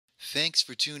Thanks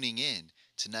for tuning in.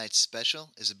 Tonight's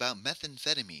special is about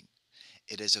methamphetamine.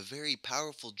 It is a very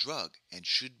powerful drug and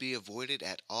should be avoided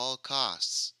at all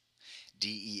costs.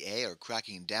 DEA are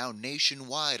cracking down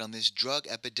nationwide on this drug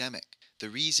epidemic. The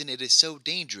reason it is so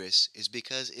dangerous is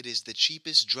because it is the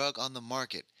cheapest drug on the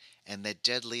market and the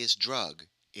deadliest drug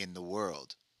in the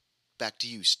world. Back to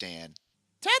you, Stan.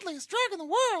 Deadliest drug in the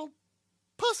world?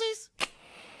 Pussies.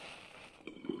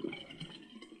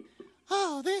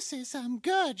 Oh, this is some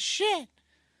good shit.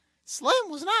 Slim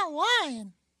was not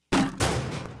lying.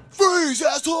 Freeze,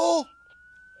 asshole!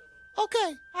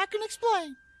 Okay, I can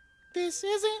explain. This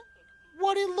isn't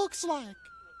what it looks like.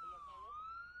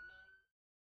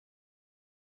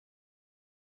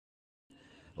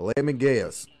 Lemur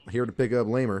Gaius, here to pick up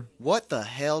Lemur. What the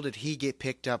hell did he get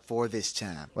picked up for this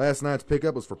time? Last night's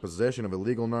pickup was for possession of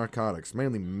illegal narcotics,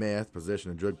 mainly meth,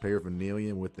 possession of drug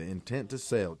paraphernalia with the intent to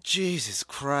sell. Jesus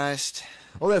Christ.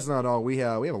 Well, that's not all. We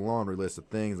have a laundry list of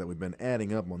things that we've been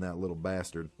adding up on that little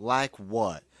bastard. Like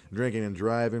what? Drinking and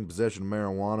driving, possession of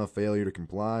marijuana, failure to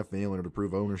comply, failure to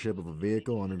prove ownership of a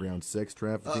vehicle, underground sex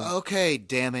trafficking. Okay,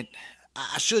 damn it.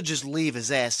 I should just leave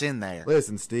his ass in there.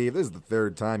 Listen, Steve, this is the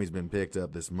third time he's been picked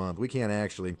up this month. We can't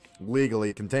actually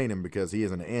legally contain him because he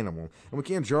is an animal, and we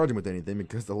can't charge him with anything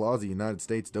because the laws of the United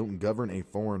States don't govern a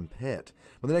foreign pet.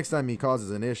 But the next time he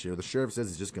causes an issue, the sheriff says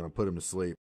he's just going to put him to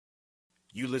sleep.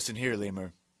 You listen here,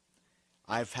 Lemur.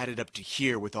 I've had it up to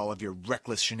here with all of your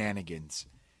reckless shenanigans.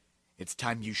 It's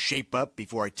time you shape up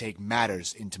before I take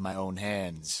matters into my own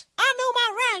hands. I know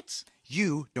my rights.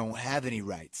 You don't have any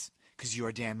rights, because you're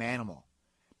a damn animal.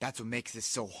 That's what makes this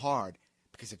so hard,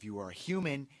 because if you were a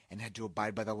human and had to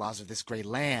abide by the laws of this great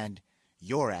land,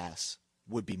 your ass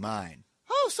would be mine.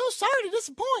 Oh, so sorry to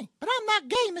disappoint, but I'm not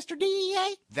gay, Mr.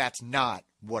 DEA. That's not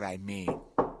what I mean.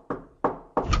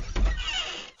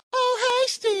 Oh, hey,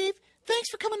 Steve. Thanks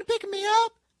for coming to pick me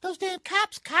up. Those damn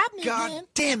cops caught me God again.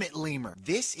 damn it, Lemur.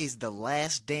 This is the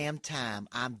last damn time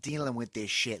I'm dealing with this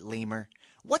shit, Lemur.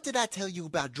 What did I tell you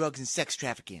about drugs and sex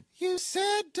trafficking? You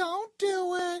said don't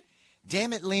do it.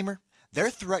 Damn it, Lemur.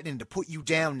 They're threatening to put you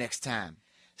down next time.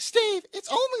 Steve,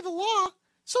 it's only the law.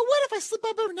 So what if I slip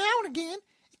up every now and again?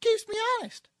 It keeps me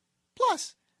honest.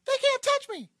 Plus, they can't touch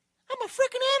me. I'm a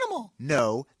frickin' animal.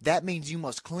 No, that means you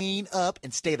must clean up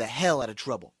and stay the hell out of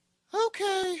trouble.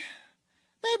 Okay,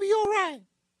 maybe you're right.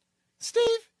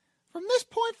 Steve, from this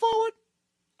point forward,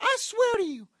 I swear to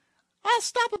you, I'll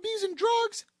stop abusing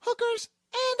drugs, hookers,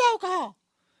 and alcohol.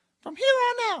 From here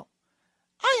on out,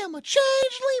 I am a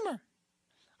changed lemur.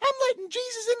 I'm letting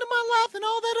Jesus into my life and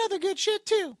all that other good shit,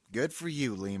 too. Good for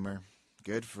you, Lemur.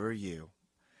 Good for you.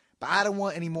 But I don't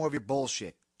want any more of your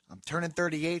bullshit. I'm turning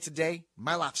 38 today.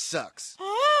 My life sucks.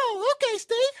 Oh, okay,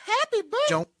 Steve. Happy birthday.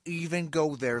 Don't even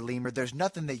go there, Lemur. There's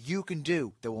nothing that you can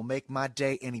do that will make my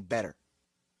day any better.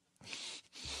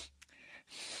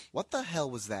 What the hell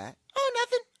was that? Oh,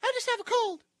 nothing. I just have a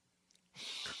cold.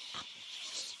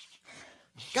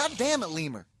 God damn it,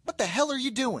 Lemur. What the hell are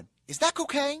you doing? Is that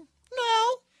cocaine?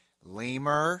 No.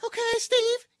 Lemur. Okay,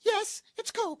 Steve. Yes, it's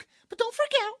Coke. But don't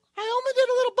freak out. I only did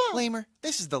a little bump. Lemur,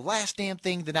 this is the last damn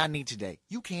thing that I need today.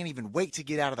 You can't even wait to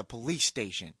get out of the police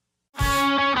station.